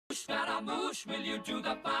Scaramouche, will you do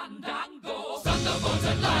the fandango? Thunderbolt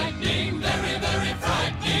and lightning, very, very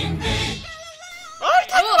frightening me. Oh, you're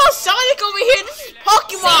talking about Sonic over here. This is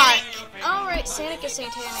Pokemon. Alright, Sonic is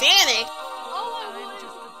satanic. Sonic? All I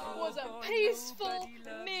wanted was a peaceful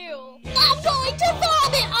meal. I'm going to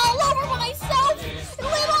vomit all over myself!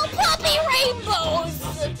 Little puppy rainbows!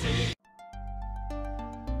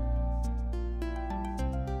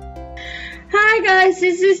 Hi guys,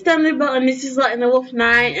 this is Thunderbolt and this is Light and the Wolf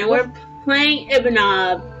 9 and we're playing Ibb and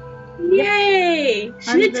Obb. Yay!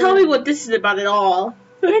 She didn't tell me what this is about at all.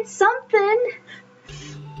 It's something.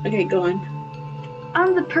 Okay, go on.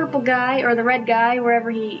 I'm the purple guy, or the red guy,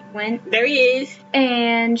 wherever he went. There he is.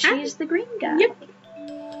 And she's the green guy. Yep.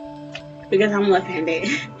 Because I'm left-handed.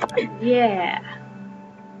 Yeah.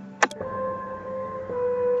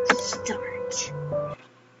 Start.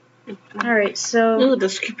 Alright, so Ooh,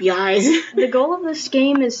 those creepy eyes. the goal of this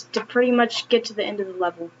game is to pretty much get to the end of the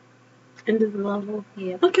level. End of the level.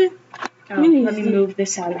 Yep. Okay. Oh, let me move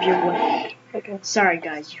this out of your way. Okay. Sorry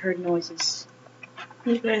guys, you heard noises.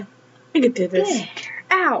 Okay. I can do this. There.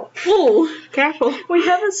 Ow! Ooh, careful. We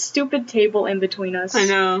have a stupid table in between us. I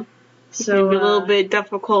know. So, It's a little bit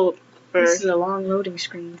difficult. This is a long loading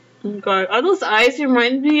screen. Oh God, are those eyes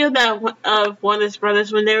remind me of that of Warner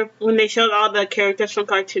Brothers when they showed all the characters from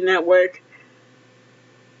Cartoon Network.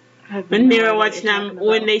 When they were watching them,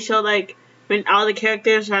 when they showed when all the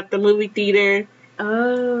characters were at the movie theater.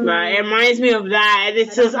 Oh. Right, it reminds me of that. And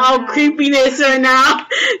it's just all creepiness right now.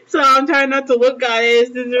 So I'm trying not to look at it.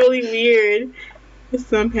 It's just really weird. For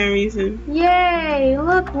some apparent reason. Yay!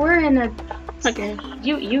 Look, we're in a. Okay.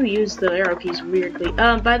 You use the arrow keys weirdly.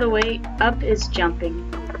 By the way, up is jumping,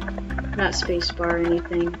 not spacebar or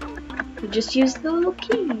anything. You just use the little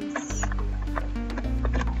keys.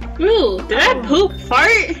 Ooh, did I poop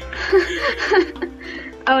fart?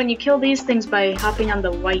 Oh, and you kill these things by hopping on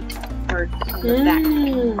the white part on the back.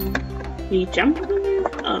 You jump on it?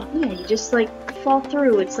 Oh. Yeah, you just fall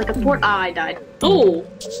through. It's like a port. Ah, I died. Oh,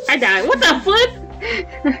 I died. What the flip?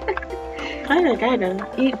 How did I die though?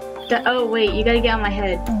 Oh wait, you gotta get on my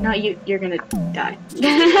head. No, you're gonna die.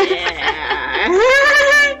 Yeah.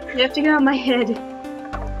 You have to get on my head.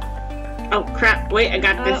 Oh crap! Wait, I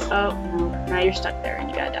got this. Oh no! Now you're stuck there and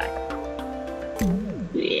you gotta die.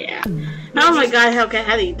 Yeah. Oh my God! How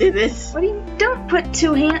do you do this? What do you? Don't put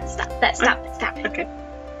two hands. Stop that! Stop it! Stop it! Okay.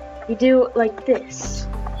 You do it like this.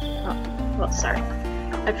 Oh, well, sorry.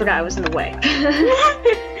 I forgot I was in the way.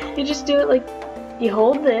 You just do it like. You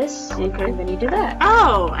hold this, okay, and then you do that.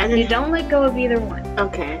 Oh, and then you don't let go of either one.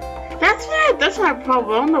 Okay, that's my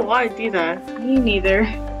problem. I don't know why I do that. Me neither.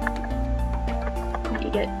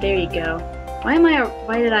 There you go. Why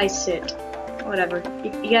did I sit? Whatever.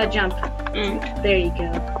 You gotta jump. There you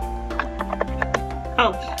go.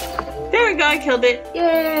 Oh, there we go. I killed it.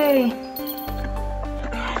 Yay!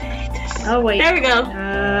 God, I hate this. Oh wait. There we go.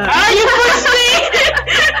 You pushed me!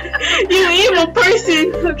 You evil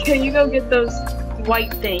person. Okay, you go get those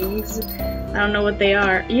white things. I don't know what they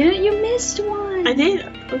are. You missed one. I did.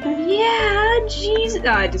 Okay. Yeah, jeez.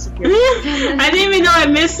 Oh, I disappeared. I didn't even know I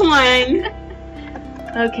missed one.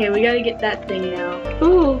 Okay, we gotta get that thing now.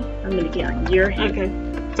 Ooh. I'm gonna get on your head. Okay.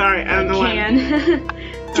 Sorry, I don't know why.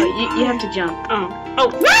 Oh, you have to jump. Oh.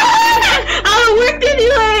 Oh. Oh, it worked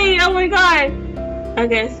anyway! Oh my God.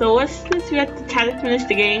 Okay, so what's this? We have to try to finish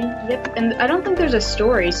the game. Yep, and I don't think there's a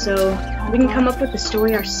story, so we can come up with the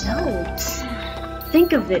story ourselves.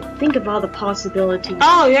 Think of it. Think of all the possibilities.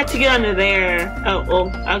 Oh, you have to get under there. Oh, well,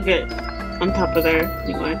 I'll get on top of there.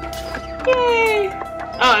 Anyway. Yay!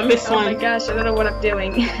 Oh, I missed one. Oh my gosh, I don't know what I'm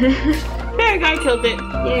doing. There, I killed it.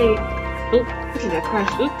 Yay. Oh, this is a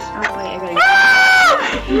crash. Oops. Oh, wait, I gotta Ah!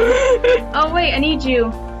 Oh, wait, I need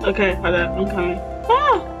you. Okay, hold up. I'm coming.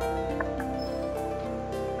 Ah!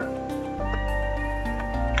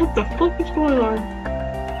 What the fuck is going on?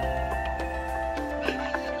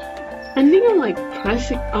 I think I'm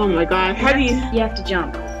pressing. Oh my God. How do you? You have to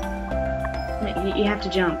jump. You have to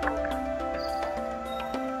jump.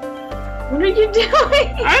 What are you doing?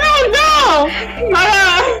 I don't know!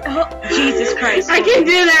 Oh, Jesus Christ. I can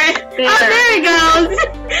do that! There. Oh, there it goes!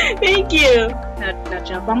 Thank you! Now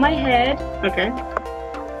jump on my head. Okay.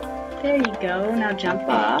 There you go. Now jump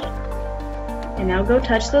off. And now go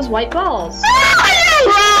touch those white balls. Ah,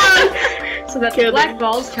 so that the black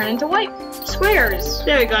balls turn into white squares.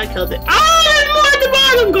 There we go, I killed it. Oh, there's more at the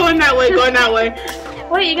bottom! Going that way, going that way.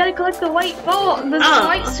 Wait, you gotta collect the white ball, the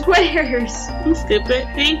white squares. I'm stupid.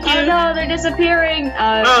 Thank you. Oh no, they're disappearing.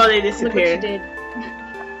 Oh, they disappeared. Look what you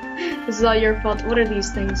did. This is all your fault. What are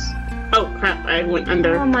these things? Oh crap! I went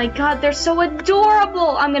under. Oh my god, they're so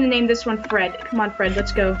adorable! I'm gonna name this one Fred. Come on, Fred,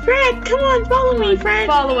 let's go. Fred, come on, follow me, Fred.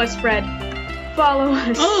 Follow us, Fred. Follow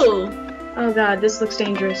us. Oh. Oh god, this looks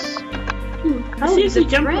dangerous. Oh, See he's if a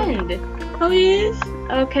he jump friend. Oh, he is.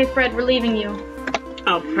 Okay, Fred, we're leaving you.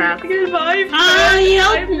 Oh crap! Goodbye, Fred. Oh, he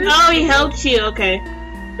helped. Oh, he helped you. Okay.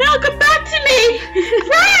 No, come back to me,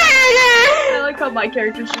 Fred! I like how my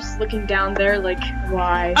character's just looking down there, like,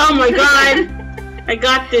 why? Oh my god! I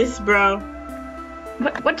got this, bro.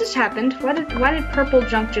 What just happened? Why did purple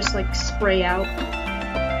junk just like spray out?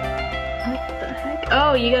 What the heck?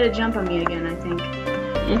 Oh, you gotta jump on me again, I think.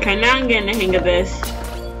 Okay, now I'm getting the hang of this.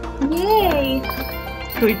 Yay!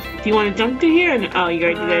 Do you want to jump through here? Oh, you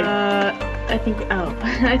already did. I think. Oh,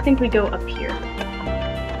 I think we go up here.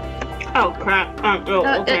 Oh crap!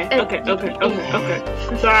 Okay.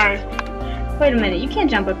 Sorry. Wait a minute, you can't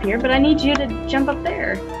jump up here, but I need you to jump up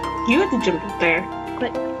there. You have to jump up there.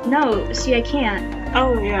 But no, see, I can't.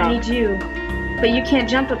 Oh yeah. I need you, but you can't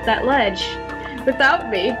jump up that ledge without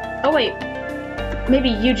me. Oh wait, maybe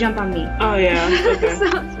you jump on me. Oh yeah. Okay.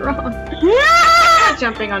 Sounds wrong. Not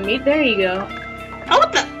jumping on me. There you go. Oh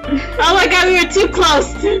what the? Oh my god, we were too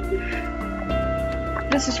close.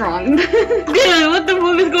 This is wrong. Dude, what the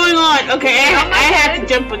fuck is going on? Okay, I have to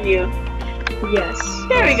jump on you. Yes.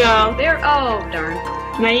 There we go. There. Oh darn.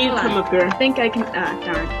 Now you come up here. I think I can.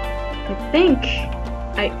 Darn. I think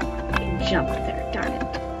I can jump up there. Darn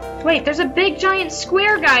it. Wait, there's a big giant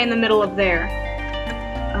square guy in the middle of there.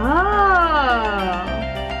 Oh.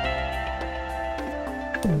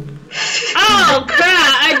 Oh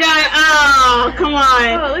crap! I died. Oh, come on.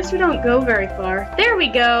 Oh, at least we don't go very far. There we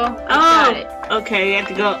go. I got it. Okay, you have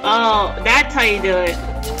to go. Oh, that's how you do it.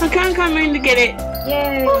 Okay, I'm coming to get it.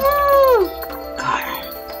 Yay. Woohoo! God.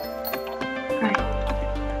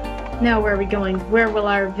 Alright. Now where are we going? Where will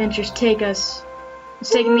our adventures take us? It's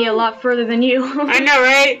taking me a lot further than you. I know,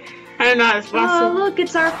 right? I don't know how it's Oh, possible. look,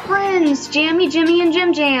 it's our friends, Jammy, Jimmy, and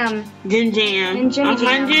Jim Jam. Jim Jam. And Jimmy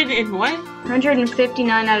Jam. 100 and what?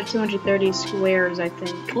 159 out of 230 squares, I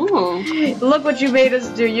think. Ooh. Look what you made us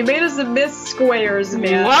do. You made us miss squares,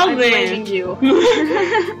 man. Well, I'm then. blaming you.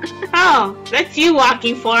 Oh, that's you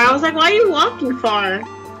walking far. I was like, why are you walking far?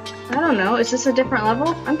 I don't know. Is this a different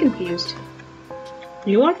level? I'm confused.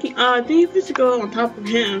 You walking? I think you're supposed to go on top of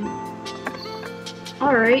him.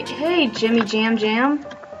 Alright. Hey, Jimmy Jam Jam.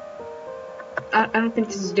 I don't think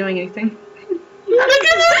this is doing anything. Look at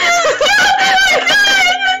this!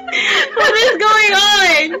 What is going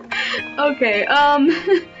on? Okay,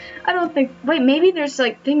 I don't think. Wait, maybe there's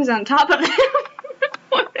like things on top of him.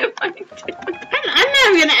 What am I doing? I'm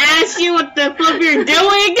not gonna ask you what the flip you're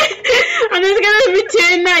doing. I'm just gonna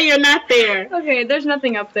pretend that you're not there. Okay, there's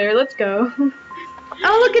nothing up there. Let's go.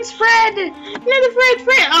 Oh, look, it's Fred! Another Fred!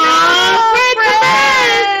 Oh,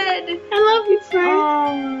 Fred! I love you, Fred.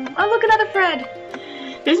 Oh, look, another Fred!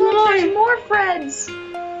 There's Look, more. there's more Freds!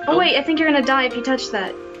 Oh, wait, I think you're gonna die if you touch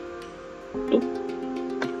that.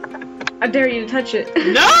 I dare you to touch it.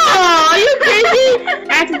 No! Are you crazy?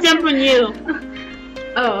 I have to jump on you.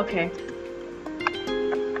 Oh, okay.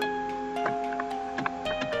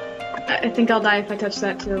 I think I'll die if I touch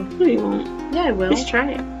that too. No, you won't. Yeah, I will. Just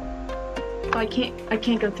try it. Oh, I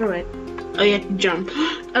can't go through it. Oh, you have to jump.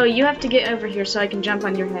 Oh, you have to get over here so I can jump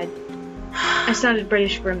on your head. I sounded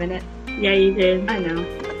British for a minute. Yeah, you did. I know.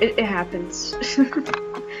 It happens.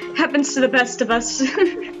 Happens to the best of us.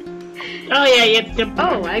 Oh, yeah, you have to jump.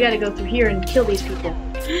 Oh, I gotta go through here and kill these people.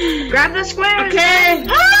 Grab the square! Okay.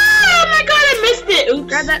 Oh my god, I missed it. Oops.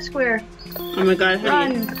 Grab that square. Oh my god,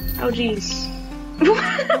 honey. Run! Oh, jeez. Oh,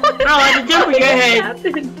 I have to jump on your head. What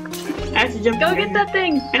happened? I have to jump Go on your get head. that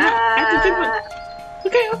thing! I know. I have to jump on.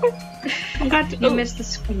 Okay. I got to. You missed the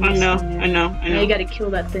square. I know. Now you gotta kill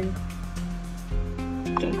that thing.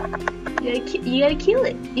 You gotta kill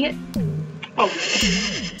it. Oh.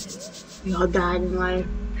 We all died in life.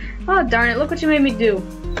 Oh, darn it. Look what you made me do.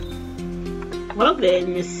 Well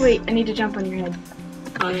then, Miss. Wait, I need to jump on your head.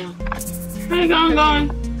 Oh yeah. Hey, go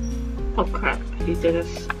on. Oh crap. He did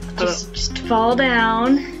this. Just fall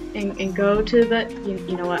down and go to the.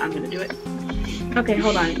 You know what? I'm gonna do it. Okay,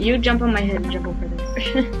 hold on. You jump on my head and jump over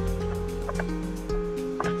there.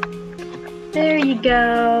 There you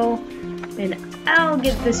go. And I'll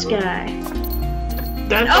get this guy.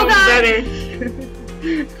 That Oh, sounds God! better.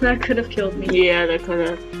 That could have killed me. Yeah, that could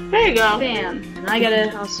have. There you go. Bam. And I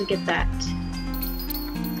gotta also get that.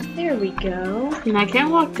 There we go. And I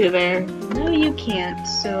can't walk through there. No, you can't.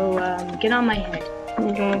 So, get on my head.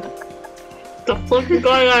 Okay. The flip is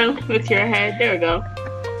going on with your head. There we go.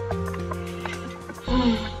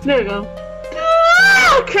 There we go.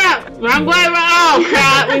 Oh crap! Wrong way. Oh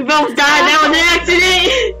crap! We both died. That was an accident.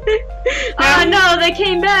 Oh no, they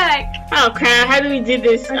came back! Oh crap, how do we do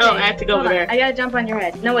this? Okay, Oh, I have to go hold over on. there. I gotta jump on your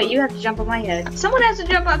head. No, wait, you have to jump on my head. Someone has to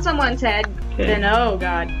jump on someone's head. Okay. Then, oh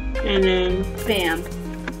god. And then, Bam.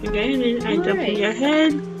 okay, and then I jump Alright. on your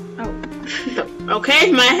head. Oh.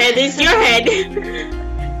 Okay, my head is your head.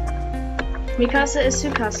 Mikasa is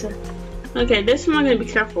Sukasa. Okay, this one I'm gonna be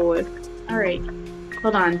careful with. Alright.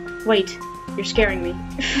 Hold on. Wait. You're scaring me.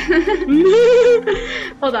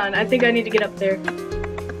 Hold on, I think I need to get up there.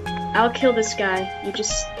 I'll kill this guy. You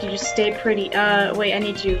just stay pretty. Wait, I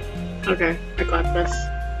need you. Okay, I got this.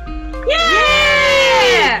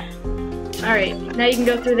 Yeah! Alright, now you can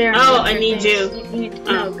go through there. And Oh, get I your need things. you. need to,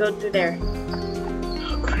 no, go through there.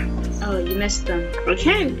 Oh crap. Oh, you missed them. I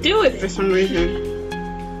can't do it for some reason.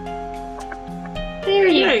 There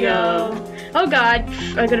you There you go. Oh god,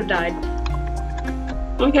 I could have died.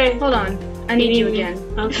 Okay. Hold on, I need you again.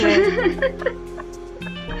 Okay.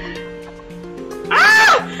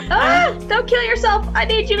 Ah! Don't kill yourself! I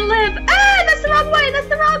need you to live! Ah! That's the wrong way! That's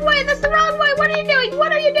the wrong way! That's the wrong way! What are you doing?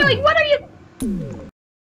 What are you doing? What are you...